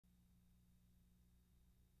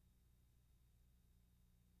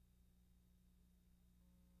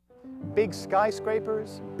Big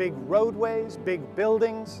skyscrapers, big roadways, big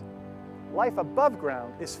buildings. Life above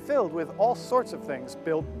ground is filled with all sorts of things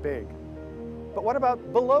built big. But what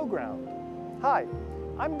about below ground? Hi,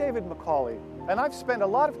 I'm David Macaulay, and I've spent a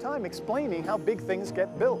lot of time explaining how big things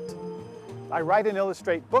get built. I write and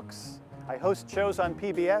illustrate books, I host shows on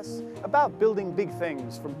PBS about building big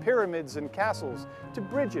things, from pyramids and castles to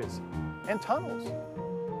bridges and tunnels.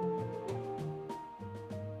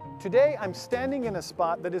 Today, I'm standing in a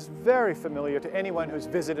spot that is very familiar to anyone who's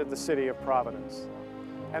visited the city of Providence.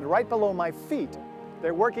 And right below my feet,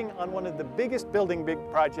 they're working on one of the biggest building big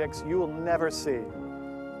projects you will never see.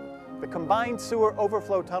 The Combined Sewer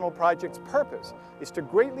Overflow Tunnel project's purpose is to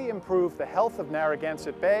greatly improve the health of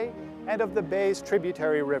Narragansett Bay and of the bay's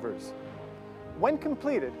tributary rivers. When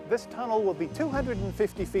completed, this tunnel will be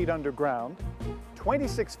 250 feet underground,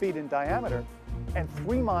 26 feet in diameter, and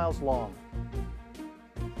 3 miles long.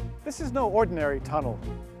 This is no ordinary tunnel.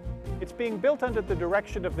 It's being built under the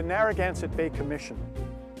direction of the Narragansett Bay Commission.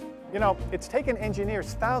 You know, it's taken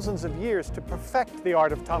engineers thousands of years to perfect the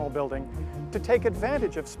art of tunnel building, to take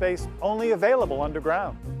advantage of space only available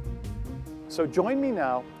underground. So join me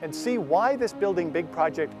now and see why this Building Big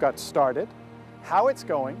project got started, how it's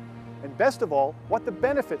going, and best of all, what the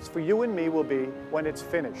benefits for you and me will be when it's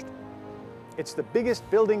finished. It's the biggest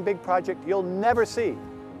Building Big project you'll never see,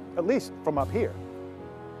 at least from up here.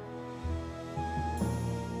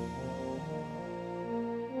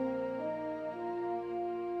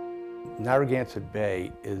 Narragansett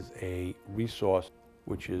Bay is a resource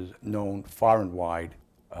which is known far and wide.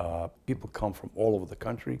 People come from all over the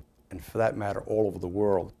country, and for that matter, all over the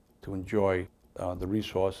world, to enjoy the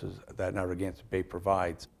resources that Narragansett Bay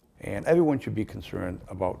provides. And everyone should be concerned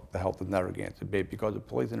about the health of Narragansett Bay because it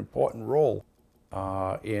plays an important role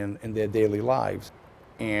in their daily lives.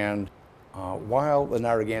 And while the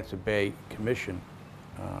Narragansett Bay Commission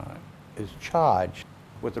is charged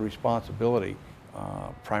with the responsibility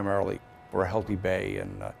primarily for a healthy bay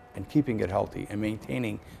and keeping it healthy and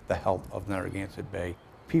maintaining the health of Narragansett Bay,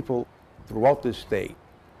 people throughout this state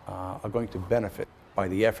are going to benefit by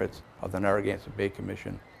the efforts of the Narragansett Bay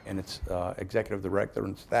Commission and its executive director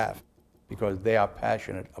and staff, because they are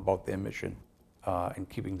passionate about their mission in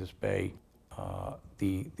keeping this bay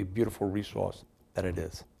the beautiful resource that it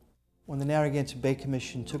is. When the Narragansett Bay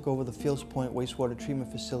Commission took over the Fields Point wastewater treatment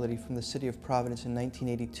facility from the City of Providence in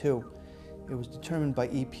 1982, it was determined by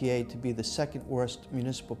EPA to be the second worst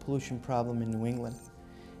municipal pollution problem in New England.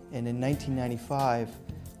 And in 1995,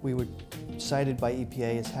 we were cited by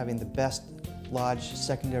EPA as having the best large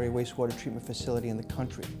secondary wastewater treatment facility in the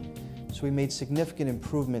country. So we made significant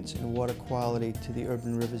improvements in water quality to the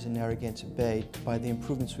urban rivers in Narragansett Bay by the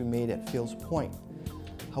improvements we made at Fields Point.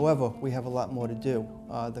 However, we have a lot more to do.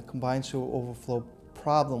 The combined sewer overflow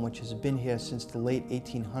problem, which has been here since the late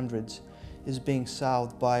 1800s, is being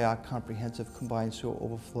solved by our comprehensive combined sewer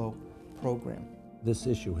overflow program. This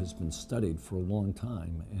issue has been studied for a long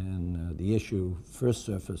time, and the issue first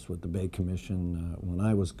surfaced with the Bay Commission when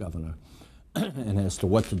I was governor, and as to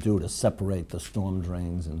what to do to separate the storm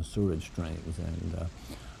drains and the sewerage drains.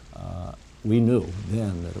 And we knew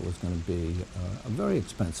then that it was going to be a very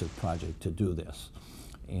expensive project to do this.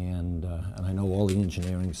 And I know all the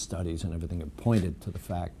engineering studies and everything have pointed to the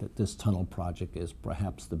fact that this tunnel project is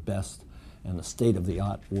perhaps the best and the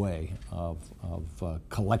state-of-the-art way of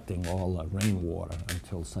collecting all the rainwater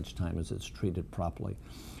until such time as it's treated properly.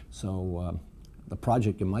 So the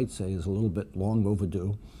project, you might say, is a little bit long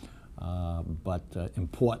overdue, but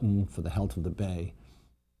important for the health of the bay.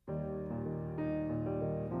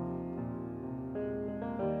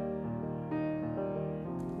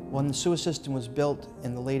 When the sewer system was built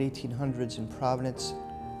in the late 1800s in Providence,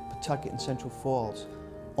 Pawtucket, and Central Falls,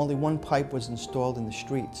 only one pipe was installed in the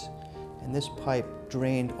streets. And this pipe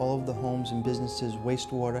drained all of the homes and businesses'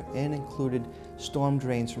 wastewater and included storm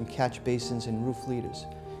drains from catch basins and roof leaders.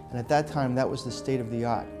 And at that time, that was the state of the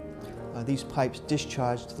art. These pipes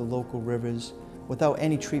discharged to the local rivers without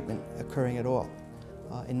any treatment occurring at all.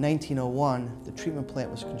 In 1901, the treatment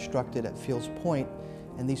plant was constructed at Fields Point,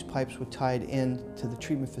 and these pipes were tied in to the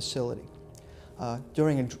treatment facility.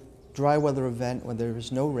 During a dry weather event when there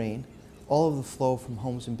is no rain, all of the flow from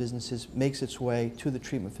homes and businesses makes its way to the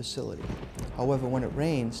treatment facility. However, when it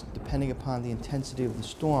rains, depending upon the intensity of the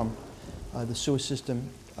storm, the sewer system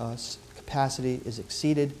capacity is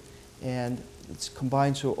exceeded, and its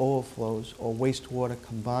combined sewer overflows, or wastewater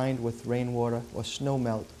combined with rainwater or snow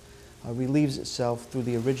melt, relieves itself through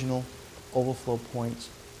the original overflow points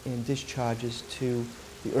and discharges to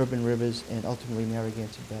the urban rivers and ultimately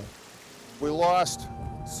Narragansett Bay. We lost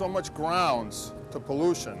so much grounds to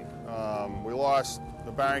pollution We lost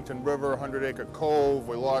the Barrington River, 100-acre cove.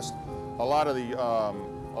 We lost a lot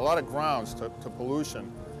of grounds to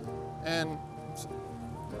pollution. And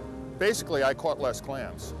basically, I caught less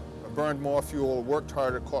clams. I burned more fuel, worked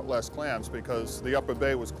harder, caught less clams because the Upper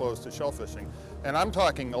Bay was closed to shell fishing. And I'm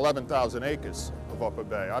talking 11,000 acres of Upper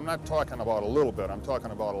Bay. I'm not talking about a little bit, I'm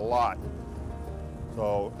talking about a lot.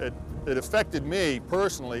 So it affected me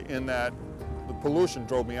personally in that the pollution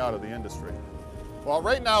drove me out of the industry. Well,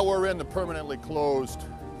 right now we're in the permanently closed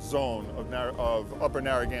zone of Upper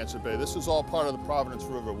Narragansett Bay. This is all part of the Providence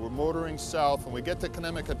River. We're motoring south. When we get to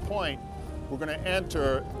Connecticut Point, we're going to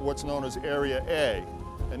enter what's known as Area A.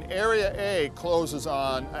 And Area A closes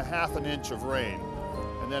on a ½ an inch of rain.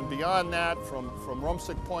 And then beyond that, from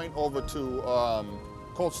Rumsick Point over to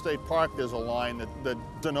Colt State Park, there's a line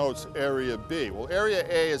that denotes Area B. Well, Area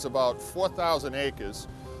A is about 4,000 acres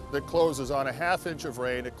that closes on a ½ inch of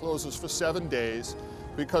rain. It closes for 7 days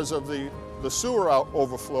because of the sewer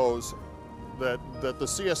overflows that the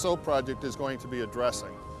CSO project is going to be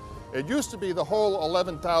addressing. It used to be the whole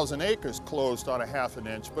 11,000 acres closed on a ½ an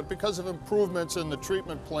inch, but because of improvements in the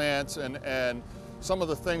treatment plants and some of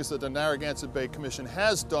the things that the Narragansett Bay Commission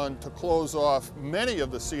has done to close off many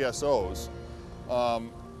of the CSOs,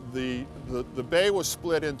 the bay was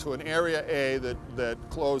split into an Area A that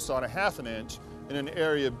closed on a ½ an inch and an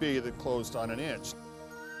Area B that closed on an inch.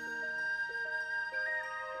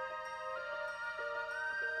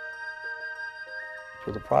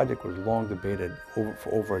 So the project was long debated for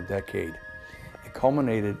over a decade. It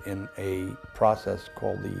culminated in a process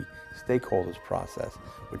called the stakeholders process,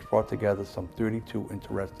 which brought together some 32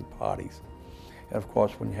 interested parties. And of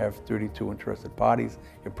course, when you have 32 interested parties,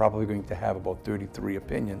 you're probably going to have about 33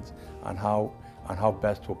 opinions on how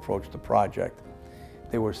best to approach the project.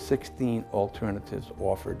 There were 16 alternatives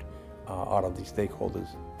offered out of the stakeholders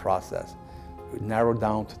process. It narrowed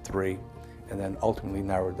down to 3, and then ultimately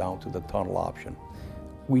narrowed down to the tunnel option.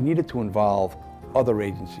 We needed to involve other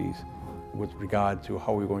agencies with regard to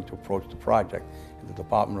how we were going to approach the project. And the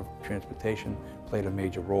Department of Transportation played a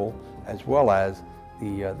major role, as well as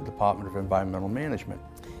the Department of Environmental Management.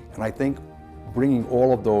 And I think bringing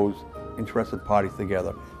all of those interested parties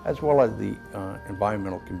together, as well as the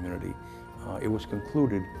environmental community, it was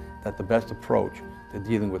concluded that the best approach to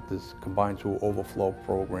dealing with this combined sewer overflow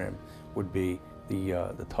program would be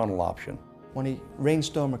the tunnel option. When a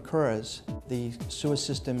rainstorm occurs, the sewer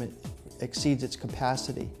system exceeds its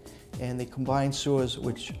capacity, and the combined sewers,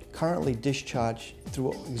 which currently discharge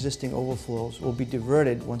through existing overflows, will be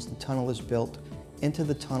diverted once the tunnel is built into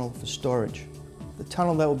the tunnel for storage. The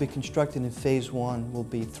tunnel that will be constructed in Phase 1 will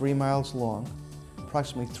be 3 miles long,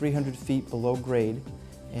 approximately 300 feet below grade,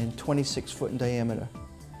 and 26 foot in diameter.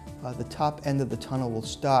 The top end of the tunnel will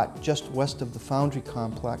start just west of the Foundry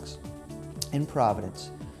Complex in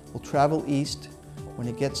Providence. Will travel east. When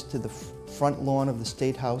it gets to the front lawn of the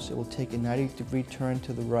State House, it will take a 90-degree turn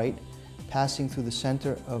to the right, passing through the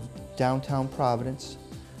center of downtown Providence,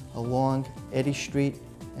 along Eddy Street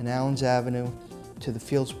and Allens Avenue to the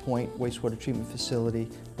Fields Point wastewater treatment facility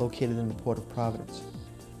located in the Port of Providence.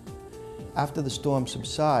 After the storm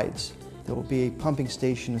subsides, there will be a pumping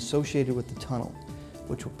station associated with the tunnel,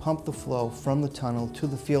 which will pump the flow from the tunnel to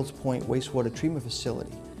the Fields Point wastewater treatment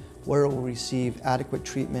facility, where it will receive adequate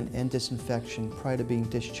treatment and disinfection prior to being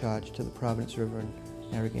discharged to the Providence River and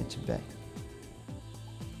Narragansett Bay.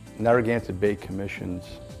 Narragansett Bay Commission's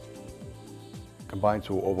combined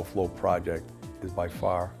sewer overflow project is by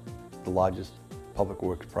far the largest public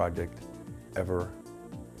works project ever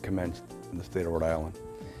commenced in the state of Rhode Island.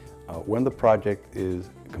 When the project is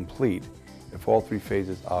complete, if all 3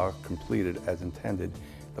 phases are completed as intended,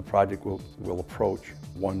 the project will approach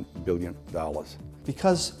 $1 billion.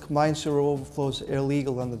 Because combined sewer overflows are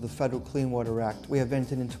illegal under the Federal Clean Water Act, we have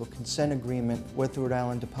entered into a consent agreement with the Rhode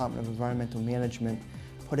Island Department of Environmental Management,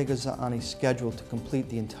 putting us on a schedule to complete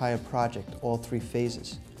the entire project, all 3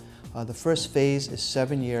 phases. The first phase is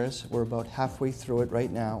 7 years. We're about halfway through it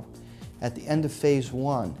right now. At the end of Phase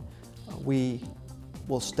 1, we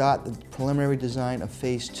will start the preliminary design of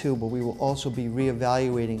Phase 2, but we will also be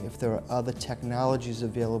reevaluating if there are other technologies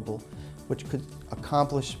available which could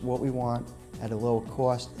accomplish what we want at a lower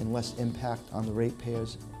cost and less impact on the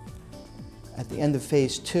ratepayers. At the end of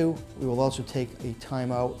Phase 2, we will also take a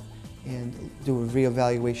time out and do a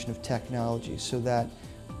reevaluation of technology so that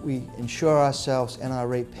we ensure ourselves and our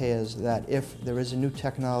ratepayers that if there is a new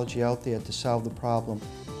technology out there to solve the problem,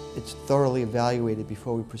 it's thoroughly evaluated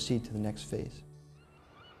before we proceed to the next phase.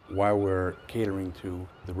 While we're catering to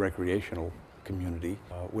the recreational community,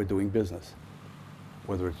 we're doing business.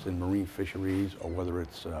 whether it's in marine fisheries or whether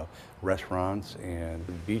it's restaurants and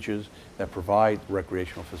beaches that provide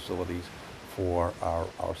recreational facilities for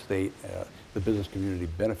our state. The business community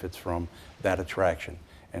benefits from that attraction.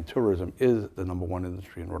 And tourism is the #1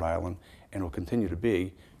 industry in Rhode Island and will continue to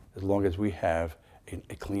be as long as we have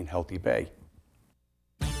a clean, healthy bay.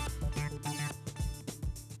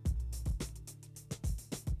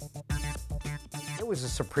 It was a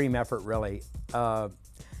supreme effort, really.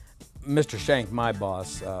 Mr. Shank, my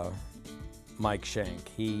boss, Mike Shank,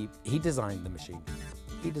 he designed the machine.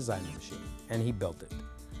 He designed the machine, and he built it.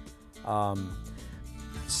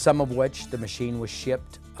 Some of which the machine was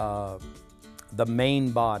shipped. The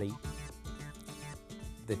main body,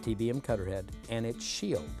 the TBM cutter head, and its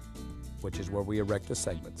shield, which is where we erect the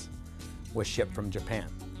segments, was shipped from Japan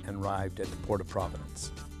and arrived at the Port of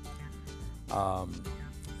Providence.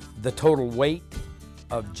 The total weight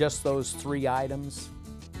of just those 3 items,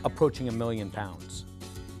 approaching 1 million pounds.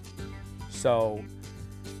 So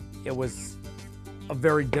it was a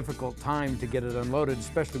very difficult time to get it unloaded,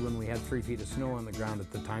 especially when we had 3 feet of snow on the ground at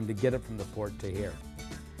the time to get it from the port to here.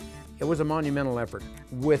 It was a monumental effort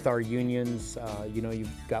with our unions. You know, you've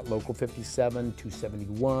got Local 57,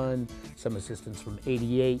 271, some assistance from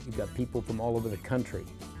 88. You've got people from all over the country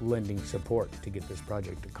lending support to get this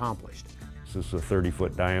project accomplished. This is a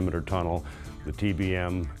 30-foot diameter tunnel. The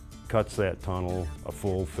TBM cuts that tunnel a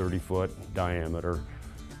full 30-foot diameter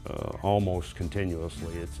almost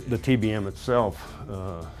continuously. The TBM itself,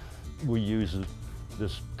 we use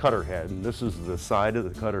this cutter head, and this is the side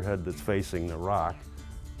of the cutter head that's facing the rock.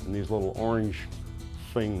 And these little orange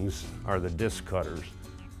things are the disc cutters.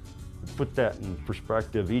 To put that in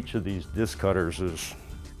perspective, each of these disc cutters is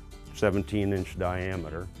 17-inch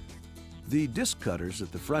diameter. The disc cutters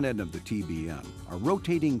at the front end of the TBM are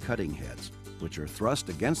rotating cutting heads, which are thrust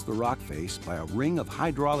against the rock face by a ring of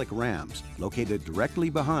hydraulic rams located directly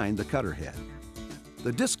behind the cutter head.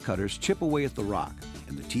 The disc cutters chip away at the rock,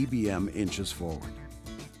 and the TBM inches forward.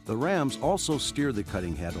 The rams also steer the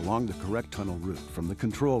cutting head along the correct tunnel route from the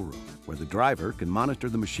control room, where the driver can monitor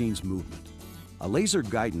the machine's movement. A laser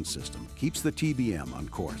guidance system keeps the TBM on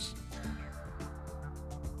course.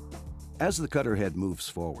 As the cutter head moves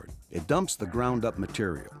forward, it dumps the ground-up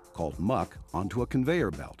material, called muck, onto a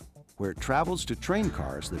conveyor belt, where it travels to train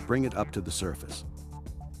cars that bring it up to the surface.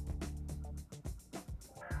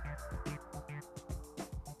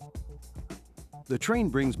 The train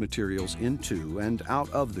brings materials into and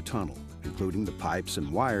out of the tunnel, including the pipes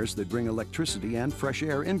and wires that bring electricity and fresh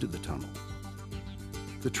air into the tunnel.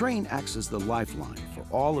 The train acts as the lifeline for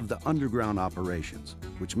all of the underground operations,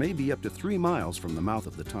 which may be up to 3 miles from the mouth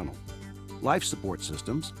of the tunnel. Life support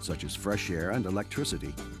systems, such as fresh air and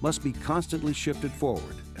electricity, must be constantly shifted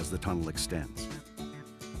forward as the tunnel extends.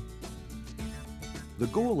 The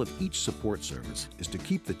goal of each support service is to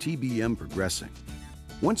keep the TBM progressing.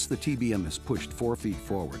 Once the TBM is pushed 4 feet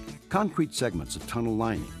forward, concrete segments of tunnel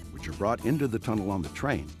lining, which are brought into the tunnel on the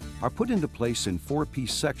train, are put into place in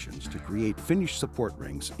 4-piece sections to create finished support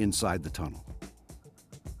rings inside the tunnel.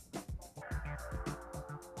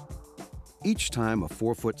 Each time a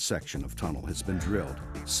 4-foot section of tunnel has been drilled,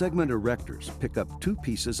 segment erectors pick up 2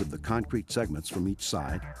 pieces of the concrete segments from each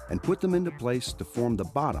side and put them into place to form the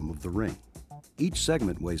bottom of the ring. Each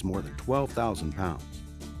segment weighs more than 12,000 pounds.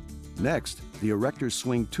 Next, the erectors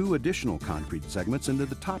swing 2 additional concrete segments into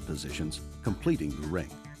the top positions, completing the ring.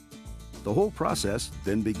 The whole process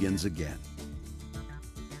then begins again.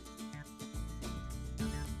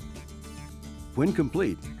 When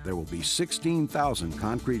complete, there will be 16,000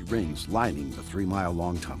 concrete rings lining the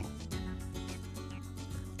 3-mile-long tunnel.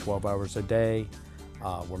 12 hours a day,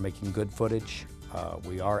 we're making good footage.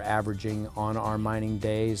 We are averaging on our mining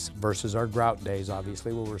days versus our drought days,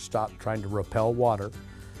 obviously, where we're stopped trying to repel water.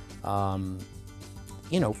 15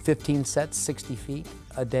 sets, 60 feet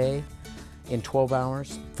a day in 12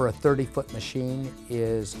 hours for a 30-foot machine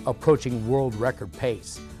is approaching world record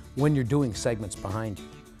pace when you're doing segments behind you.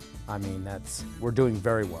 I mean, we're doing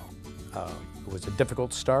very well. It was a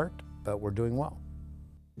difficult start, but we're doing well.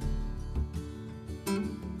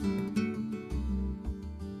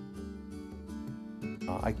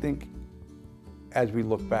 I think as we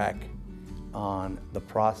look back on the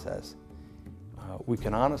process, we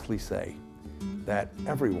can honestly say that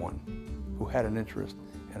everyone who had an interest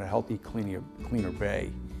in a healthy, cleaner bay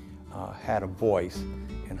had a voice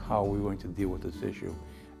in how we were going to deal with this issue.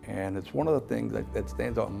 And it's one of the things that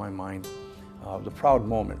stands out in my mind, the proud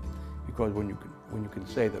moment, because when you can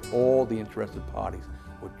say that all the interested parties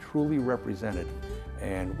were truly represented,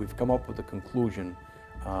 and we've come up with a conclusion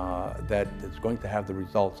that it's going to have the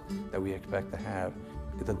results that we expect to have.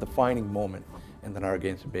 It's a defining moment in the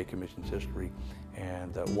Narragansett Bay Commission's history,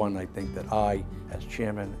 and one I think that I, as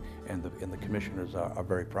chairman, and the commissioners are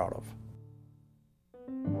very proud of.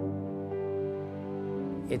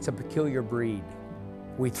 It's a peculiar breed.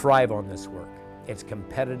 We thrive on this work. It's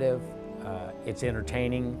competitive, it's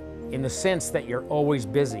entertaining, in the sense that you're always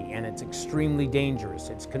busy, and it's extremely dangerous.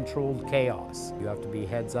 It's controlled chaos. You have to be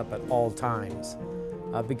heads up at all times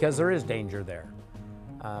because there is danger there.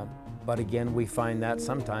 But again, we find that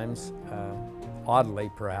sometimes, oddly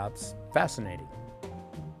perhaps, fascinating.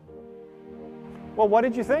 Well, what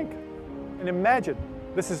did you think? And imagine,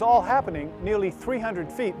 this is all happening nearly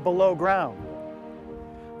 300 feet below ground.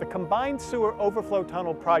 The Combined Sewer Overflow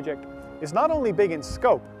Tunnel project is not only big in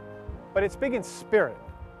scope, but it's big in spirit,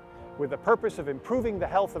 with the purpose of improving the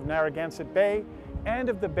health of Narragansett Bay and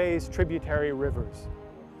of the bay's tributary rivers.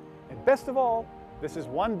 And best of all, this is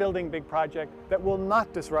one building big project that will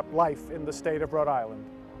not disrupt life in the state of Rhode Island.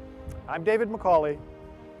 I'm David McCauley.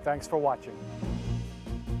 Thanks for watching.